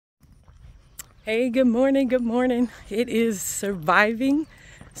Hey, good morning, good morning. It is Surviving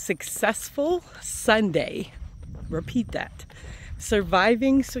Successful Sunday. Repeat that.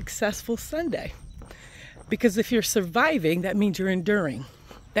 Surviving Successful Sunday. Because if you're surviving, that means you're enduring.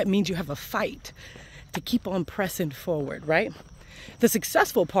 That means you have a fight to keep on pressing forward, right? The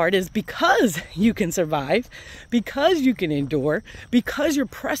successful part is because you can survive, because you can endure, because you're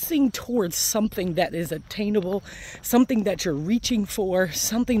pressing towards something that is attainable, something that you're reaching for,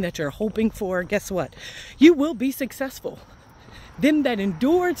 something that you're hoping for. Guess what? You will be successful. Them that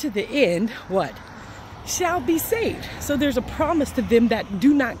endure to the end, what? Shall be saved. So there's a promise to them that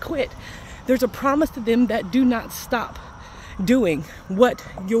do not quit. There's a promise to them that do not stop doing what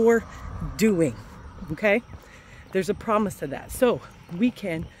you're doing. Okay? There's a promise to that. So we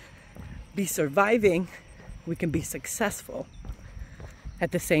can be surviving, we can be successful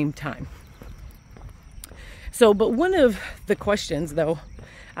at the same time. So, but one of the questions though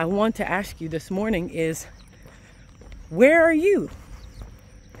I want to ask you this morning is, where are you?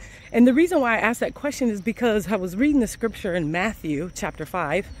 And the reason why I asked that question is because I was reading the scripture in Matthew chapter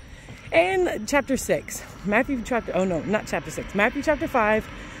 5 and chapter 6. Matthew chapter 5,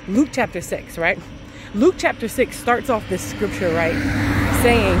 Luke chapter 6, right? Luke chapter 6 starts off this scripture, right,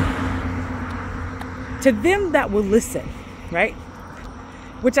 saying, to them that will listen, right?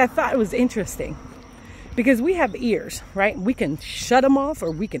 Which I thought was interesting because we have ears, right? We can shut them off or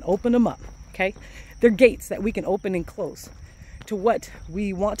we can open them up, okay? They're gates that we can open and close to what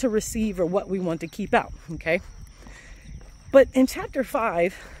we want to receive or what we want to keep out, okay? But in chapter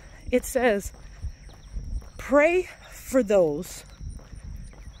 5, it says, pray for those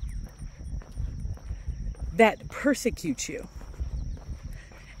that persecute you.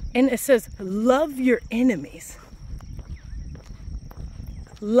 And it says, love your enemies.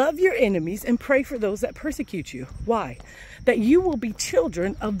 Love your enemies and pray for those that persecute you. Why? That you will be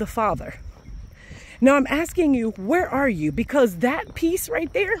children of the Father. Now I'm asking you, where are you? Because that piece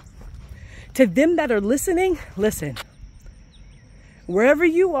right there, to them that are listening, listen. Wherever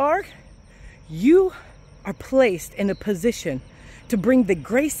you are placed in a position to bring the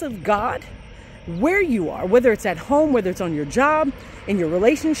grace of God where you are, whether it's at home, whether it's on your job, in your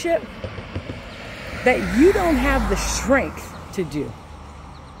relationship, that you don't have the strength to do.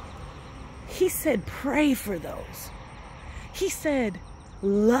 He said, pray for those. He said,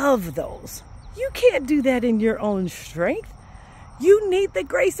 love those. You can't do that in your own strength. You need the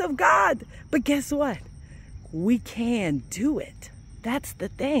grace of God. But guess what? We can do it. That's the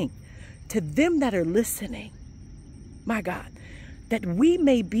thing. To them that are listening, my God, that we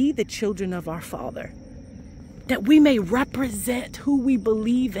may be the children of our Father, that we may represent who we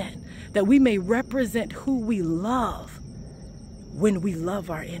believe in, that we may represent who we love when we love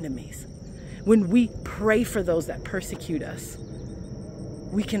our enemies, when we pray for those that persecute us.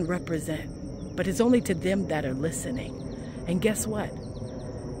 We can represent, but it's only to them that are listening. And guess what?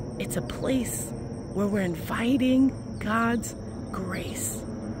 It's a place where we're inviting God's grace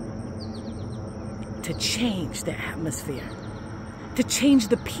to change the atmosphere, to change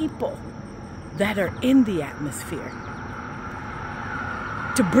the people that are in the atmosphere,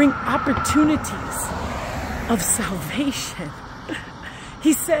 to bring opportunities of salvation.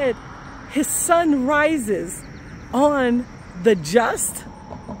 He said his sun rises on the just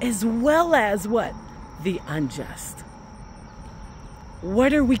as well as what? The unjust.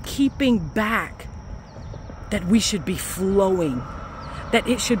 What are we keeping back that we should be flowing, that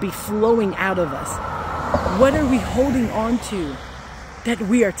it should be flowing out of us? What are we holding on to that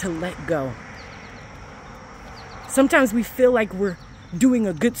we are to let go? Sometimes we feel like we're doing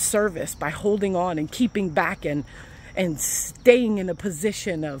a good service by holding on and keeping back and staying in a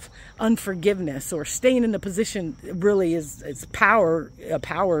position of unforgiveness, or staying in a position really is a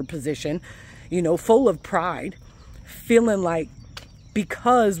power position, you know, full of pride, feeling like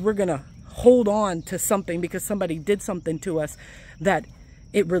because we're gonna hold on to something because somebody did something to us, that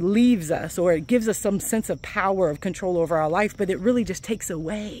it relieves us or it gives us some sense of power, of control over our life, but it really just takes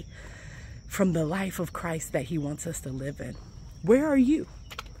away from the life of Christ that he wants us to live in. Where are you?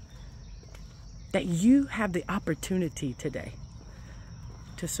 That you have the opportunity today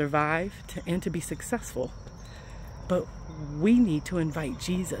to survive and to be successful. But we need to invite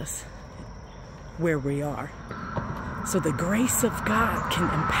Jesus where we are, so the grace of God can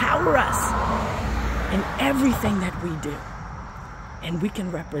empower us in everything that we do, and we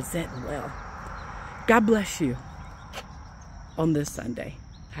can represent well. God bless you on this Sunday.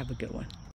 Have a good one.